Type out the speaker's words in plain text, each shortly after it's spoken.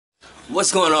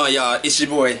What's going on, y'all? It's your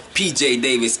boy PJ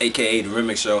Davis, aka the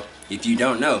Renwick Show. If you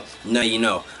don't know, now you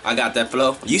know. I got that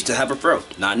flow. Used to have a fro,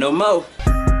 not no more.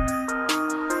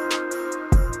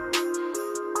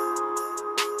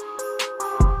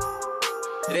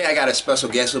 Today I got a special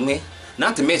guest with me.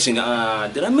 Not to mention, did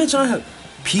I mention I have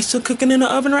pizza cooking in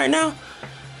the oven right now?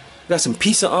 Got some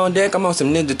pizza on deck. I'm on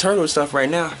some Ninja Turtle stuff right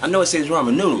now. I know it says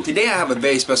ramen noodle. Today I have a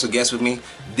very special guest with me.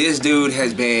 This dude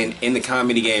has been in the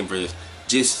comedy game for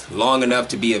just long enough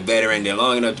to be a veteran, then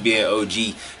long enough to be an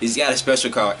OG. He's got a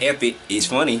special called F It It's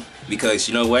Funny, because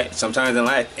you know what? Sometimes in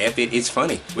life, F It It's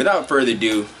Funny. Without further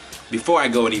ado, before I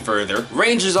go any further,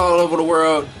 Rangers all over the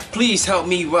world, please help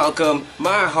me welcome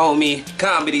my homie,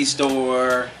 Comedy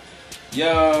Store.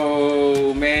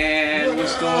 Yo, man,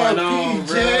 what's going on,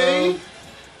 bro?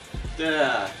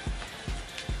 Yeah.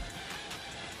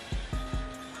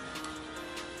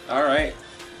 All right.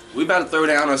 We about to throw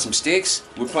down on some sticks.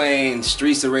 We're playing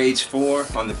Streets of Rage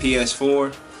 4 on the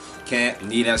PS4.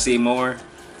 Need I see more?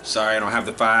 Sorry, I don't have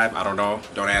the 5. I don't know.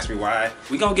 Don't ask me why.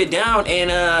 We gonna get down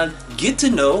and get to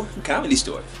know Comedy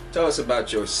Store. Tell us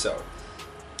about yourself.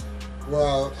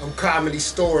 Well, I'm Comedy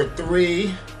Store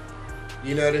 3.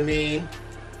 You know what I mean?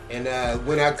 And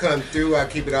when I come through, I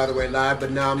keep it all the way live.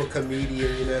 But now I'm a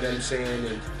comedian. You know what I'm saying?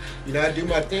 And you know, I do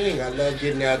my thing. I love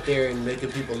getting out there and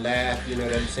making people laugh. You know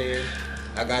what I'm saying?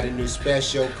 I got a new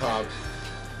special called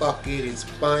Fuck It, It's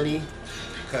Funny.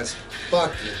 Because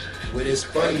fuck it. When it's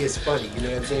funny, it's funny. You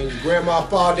know what I'm saying? Your grandma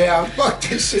fall down, fuck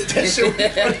this shit. That shit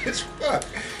was funny as fuck.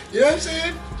 You know what I'm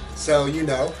saying? So, you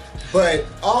know. But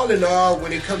all in all,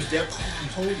 when it comes down, oh, I'm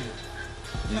holding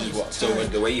it. You just walk, so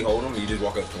the way you hold them, you just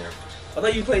walk up to them. I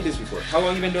thought you played this before. How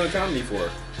long you been doing comedy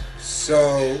for?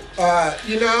 So,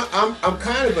 you know, I'm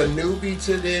kind of a newbie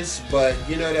to this, but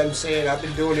you know what I'm saying? I've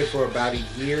been doing it for about a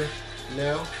year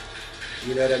now.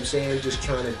 You know what I'm saying? Just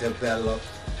trying to develop,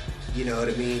 you know what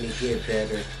I mean, and get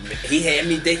better. He had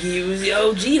me think he was the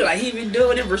OG, like he been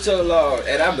doing it for so long,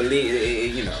 and I believe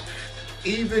it, you know.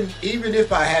 Even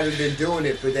if I haven't been doing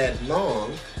it for that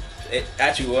long,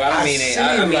 actually, well, I mean,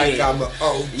 like I'm an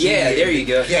OG. Yeah, there you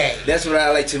go. Game. That's what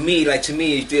I like. To me,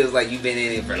 it feels like you've been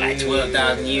in it for like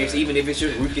 12,000 years. Even if it's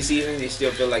your rookie season, it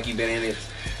still feel like you've been in it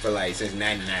for like since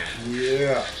 '99.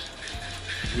 Yeah.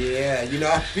 Yeah, you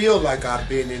know, I feel like I've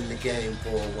been in the game for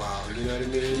a while, you know what I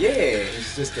mean? Yeah.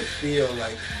 It's just to feel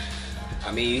like...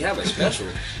 I mean, you have a special.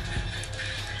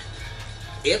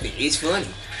 Epic, it's funny.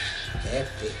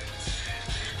 Epic.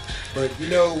 But, you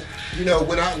know,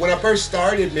 when I first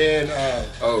started, man...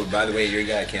 oh, by the way, your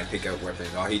guy can't pick up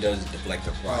weapons. All he does is deflect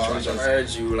the watch. I heard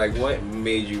you, like, what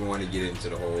made you want to get into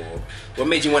the whole... What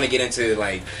made you want to get into,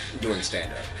 like, doing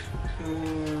stand-up?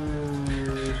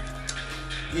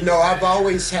 You know, I've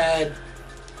always had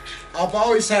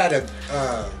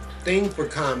a thing for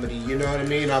comedy, you know what I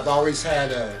mean? I've always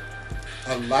had a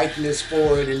likeness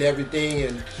for it and everything,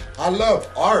 and I love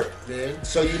art, man.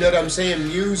 So you know what I'm saying?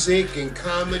 Music and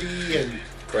comedy and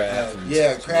craft.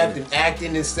 Craft and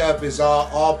acting and stuff is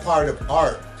all part of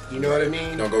art. You know what I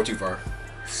mean? Don't go too far.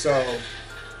 So,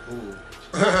 ooh.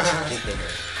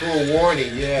 Cool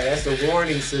warning, yeah, that's the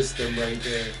warning system right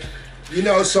there. You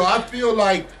know, so I feel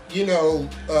like, you know,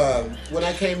 when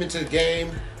I came into the game,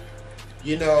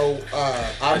 you know,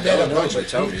 I met a bunch of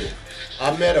people.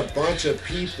 I met a bunch of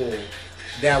people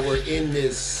that were in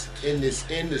this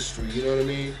industry, you know what I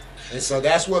mean? And so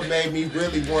that's what made me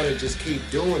really want to just keep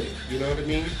doing it, you know what I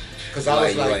mean? Because I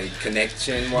was like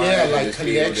connection-wise, yeah, like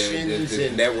connections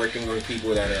and networking with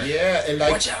people that are and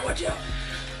like watch out.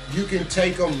 You can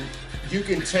take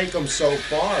them so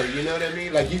far, you know what I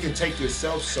mean? Like you can take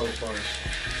yourself so far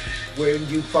when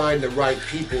you find the right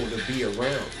people to be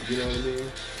around, you know what I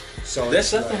mean? So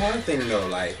that's the hard thing though.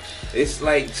 Like it's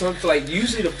like something like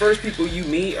usually the first people you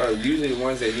meet are usually the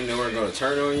ones that you know are gonna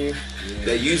turn on you. Yeah.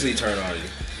 They usually turn on you.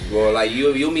 Well, like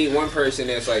you'll meet one person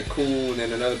that's like cool, and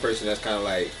then another person that's kind of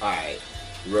like, all right,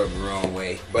 rub the wrong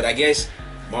way. But I guess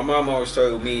my mom always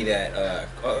told me that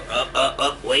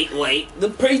wait, the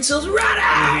pizza's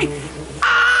ready.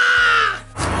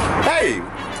 Hey,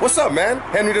 what's up, man?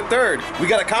 Henry III. We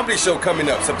got a comedy show coming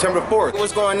up September 4th.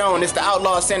 What's going on? It's the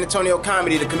Outlaw San Antonio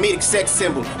Comedy, the comedic sex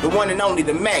symbol, the one and only,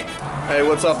 the Mac. Hey,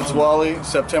 what's up? It's Wally.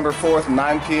 September 4th,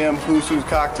 9 p.m., Who's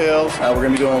Cocktails. We're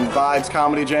going to be doing Vibes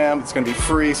Comedy Jam. It's going to be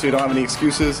free, so you don't have any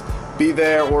excuses. Be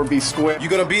there or be square. You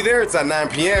gonna be there? It's at 9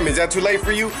 p.m. Is that too late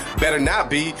for you? Better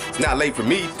not be. It's not late for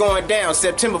me. Going down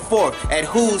September 4th at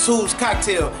Who's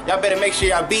Cocktail. Y'all better make sure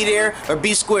y'all be there or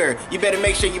be square. You better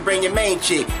make sure you bring your main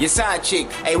chick, your side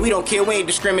chick. Hey, we don't care. We ain't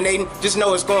discriminating. Just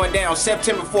know it's going down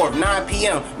September 4th, 9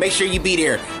 p.m. Make sure you be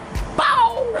there.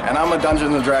 And I'm a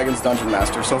Dungeons and Dragons dungeon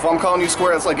master. So if I'm calling you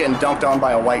square, it's like getting dunked on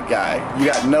by a white guy. You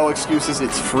got no excuses.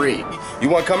 It's free. You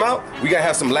want to come out? We gotta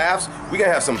have some laughs. We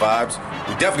gotta have some vibes.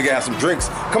 We definitely gotta have some drinks.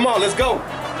 Come on, let's go.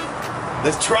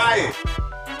 Let's try it.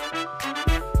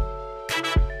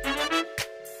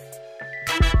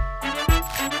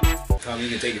 You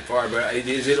can take it far, but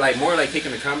is it like more like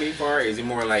taking the comedy far? Or is it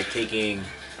more like taking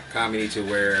comedy to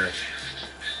where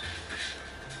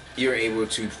you're able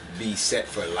to be set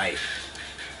for life?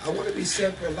 I want to be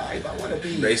set for life. I want to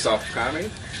be based off of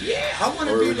comedy. Yeah, I want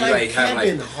to be like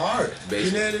Kevin Hart. You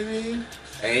know what I mean?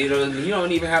 And you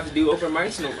don't even have to do open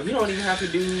mics. No, you don't even have to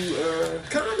do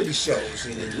comedy shows.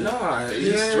 Nah,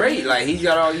 he's straight. Like he's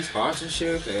got all these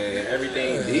sponsorships and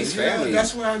everything. These families.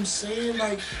 That's what I'm saying.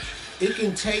 Like it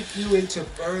can take you into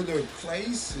further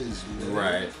places. Man.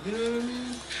 Right. You know what I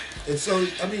mean? And so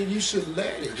I mean, you should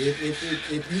let it. If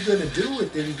you're gonna do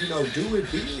it, then do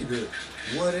it big or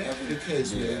whatever the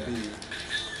case may be.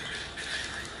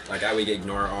 Like I would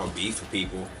ignore all beef for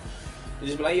people.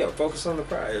 Just be like, yo, focus on the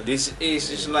prize. This is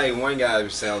just like one guy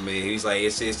was telling me. He's like,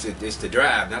 it's the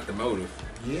drive, not the motive.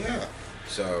 Yeah.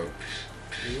 So.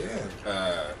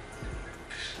 Yeah.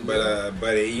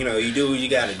 But you do what you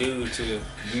gotta do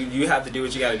you have to do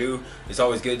what you gotta do. It's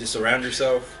always good to surround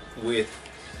yourself with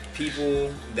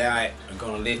people that are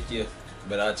gonna lift you,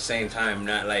 but at the same time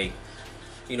not like,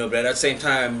 but at the same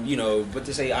time, what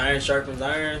they say, iron sharpens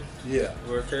iron. Yeah.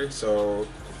 Okay. So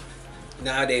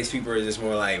nowadays people are just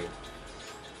more like,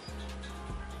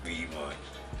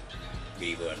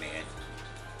 be one, man.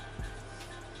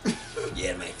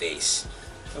 Yeah, my face.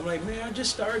 I'm like, man, I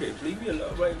just started. Leave me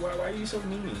alone. Like, why are you so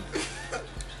mean?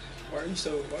 Why are you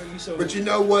so? But you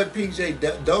know what, PJ?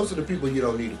 Those are the people you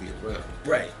don't need to be around.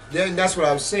 Right. Then that's what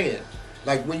I was saying.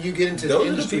 Like when you get into the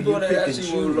industry, those are the people that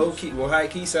actually will high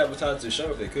key sabotage the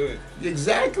show if they could.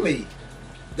 Exactly.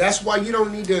 That's why you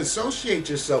don't need to associate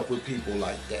yourself with people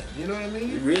like that. You know what I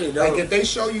mean? You really don't. Like if they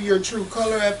show you your true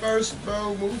color at first,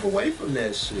 bro, move away from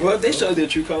that shit. Well, if they show their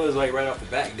true colors like right off the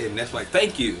bat, then that's like,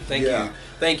 thank you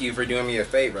for doing me a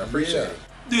favor. I appreciate it.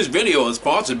 This video is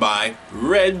sponsored by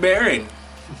Red Baron.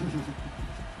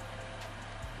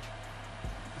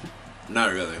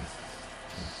 Not really.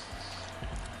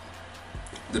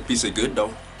 The piece of good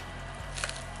though.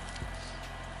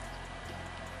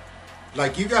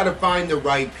 Like you gotta find the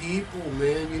right people,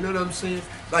 man. You know what I'm saying?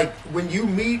 Like when you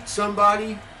meet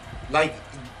somebody, like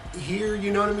here,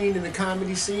 you know what I mean, in the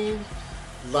comedy scene,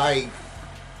 like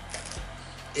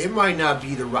it might not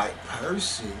be the right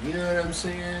person. You know what I'm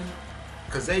saying?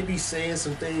 Cause they be saying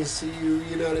some things to you,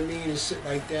 you know what I mean, and shit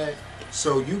like that.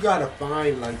 So you gotta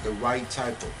find like the right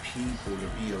type of people to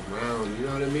be around. You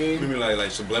know what I mean? You mean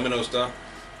like subliminal stuff?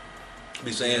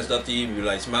 Be saying stuff to you, be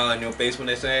like smiling in your face when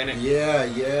they're saying it? Yeah.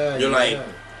 You're like,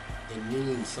 it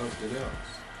means something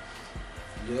else.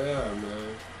 Yeah,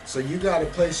 man. So you gotta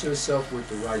place yourself with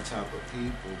the right type of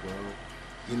people, bro.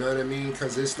 You know what I mean?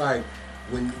 Cause it's like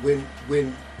when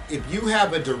if you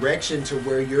have a direction to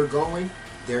where you're going,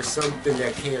 there's something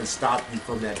that can stop you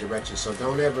from that direction. So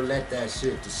don't ever let that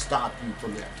shit to stop you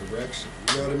from that direction.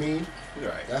 You know what I mean?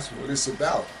 Right. That's what it's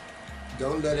about.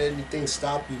 Don't let anything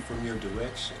stop you from your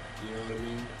direction. You know what I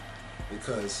mean?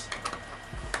 Because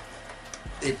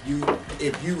if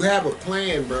you have a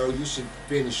plan, bro, you should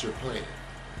finish your plan.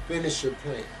 Finish your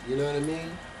plan. You know what I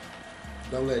mean?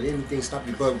 Don't let anything stop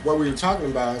you. But what we were talking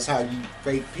about is how you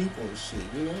fake people and shit.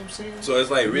 You know what I'm saying? So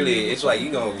it's like really, it's like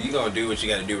you gonna do what you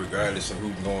gotta do regardless of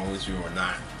who's going with you or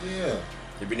not. Yeah.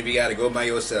 Even if you gotta go by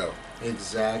yourself.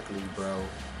 Exactly, bro.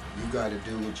 You gotta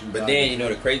do what you. But then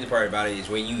the crazy part about it is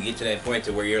when you get to that point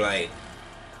to where you're like,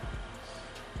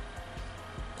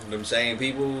 them same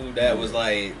people that was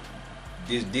like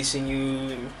just dissing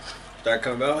you and start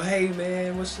coming out, hey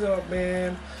man, what's up,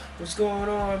 man? What's going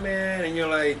on, man? And you're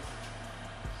like,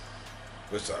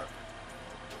 what's up?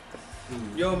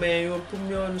 Yo, man, you wanna put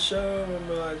me on the show? I'm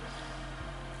like,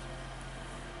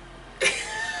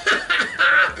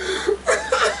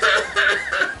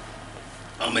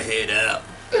 I'ma head out.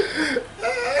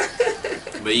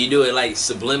 But you do it like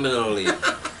subliminally.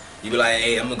 You be like,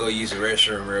 hey, I'm gonna go use the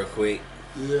restroom real quick.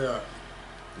 Yeah.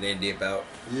 And then dip out.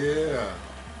 Yeah.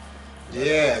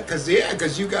 Yeah, cause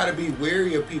you gotta be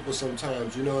wary of people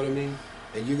sometimes, you know what I mean?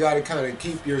 And you gotta kind of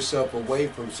keep yourself away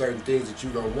from certain things that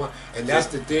you don't want. And that's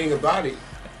the thing about it.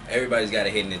 Everybody's got a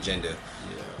hidden agenda.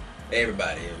 Yeah.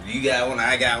 Everybody. You got one,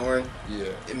 I got one.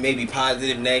 Yeah. It may be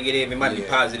positive, negative. It might be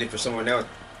positive for someone else.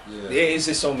 Yeah. It's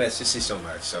just so much. It's just so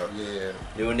much. So yeah.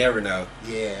 You will never know.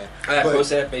 Yeah. I got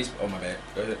posted that Facebook. Oh my bad.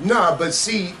 Go ahead. Nah, but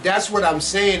see, that's what I'm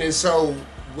saying. And so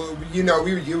well, you know,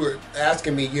 you were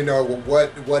asking me, you know,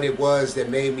 what it was that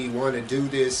made me want to do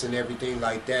this and everything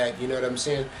like that. You know what I'm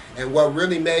saying? And what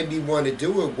really made me want to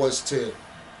do it was to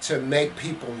make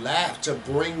people laugh, to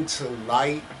bring to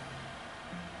light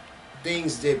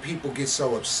things that people get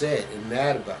so upset and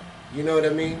mad about. You know what I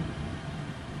mean?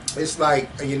 It's like,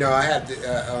 you know, I have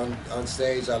on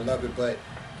stage, I love it, but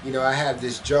you know, I have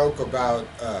this joke about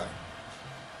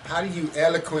how do you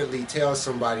eloquently tell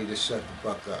somebody to shut the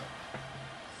fuck up?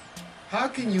 How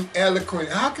can I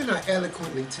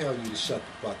eloquently tell you to shut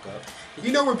the fuck up?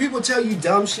 You know when people tell you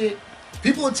dumb shit?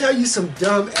 People will tell you some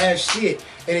dumb ass shit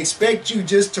and expect you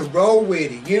just to roll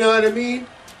with it. You know what I mean?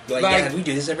 Like, yeah, we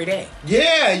do this every day.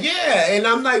 Yeah, yeah. And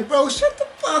I'm like, bro, shut the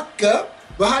fuck up.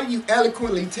 But how do you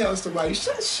eloquently tell somebody,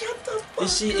 shut the fuck up?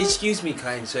 Excuse me,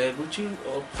 kind sir, would you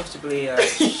possibly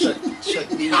shut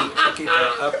the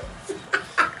up?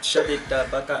 Shut it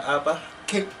fuck up?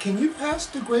 Can you pass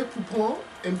the Grey Poupon?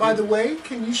 And by the way,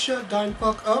 can you shut thine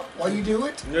fuck up while you do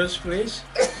it? Yes, please.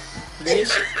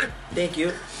 Please. Thank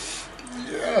you.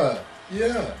 Yeah,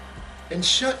 yeah. And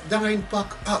shut thine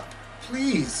fuck up,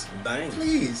 please. Bang.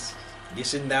 Please. You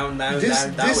sit down, down.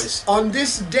 On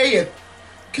this day,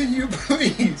 can you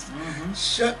please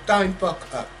shut thine fuck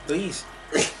up? Please.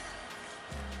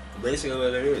 Basically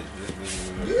what it is.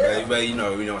 Yeah. But you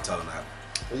know, we don't tell them that.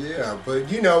 Yeah,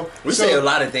 but you know, we say a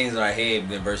lot of things in our head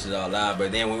versus out loud,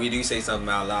 but then when we do say something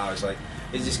out loud, it's like,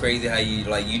 it's just crazy how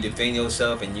you defend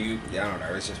yourself and I don't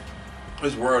know, it's just,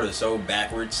 this world is so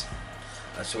backwards.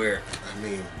 I swear. I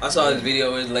mean, I saw this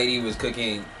video where this lady was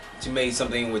cooking, she made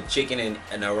something with chicken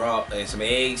and a raw and some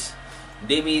eggs.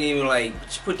 Didn't even like,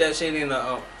 she put that shit in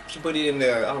the, she put it in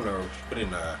the, I don't know, she put it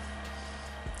in the,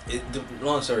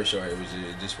 long story short, it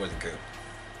just wasn't good.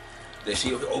 That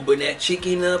she opened that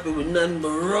chicken up, it was nothing but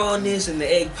rawness, and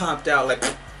the egg popped out like,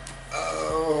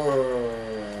 oh.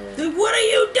 Dude, what are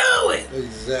you doing?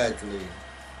 Exactly.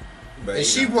 But, and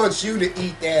she wants you to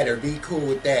eat that or be cool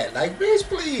with that. Like, bitch,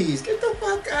 please, get the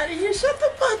fuck out of here. Shut the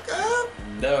fuck up.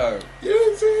 No. You know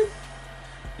what I'm saying?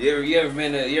 You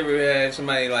ever had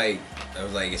somebody like, that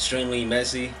was like extremely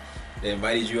messy, that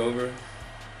invited you over,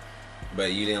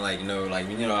 but you didn't like, know, like,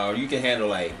 you know, you can handle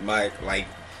like, like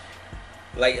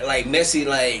messy,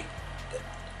 like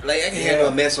I can handle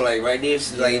a mess like right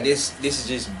this, like this is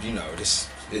just, you know, this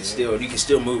it's still, you can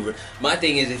still move it. My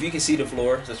thing is, if you can see the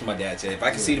floor, that's what my dad said. If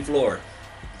I can see the floor,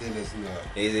 then it's not.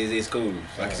 It's cool.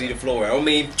 If I can see the floor, I don't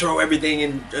mean throw everything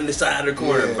in the side of the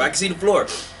corner. Yeah. If I can see the floor.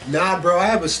 Nah, bro, I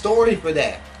have a story for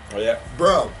that. Oh yeah,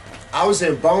 bro. I was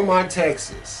in Beaumont,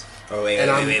 Texas. Oh wait. You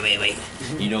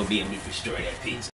don't be able to destroy that pizza.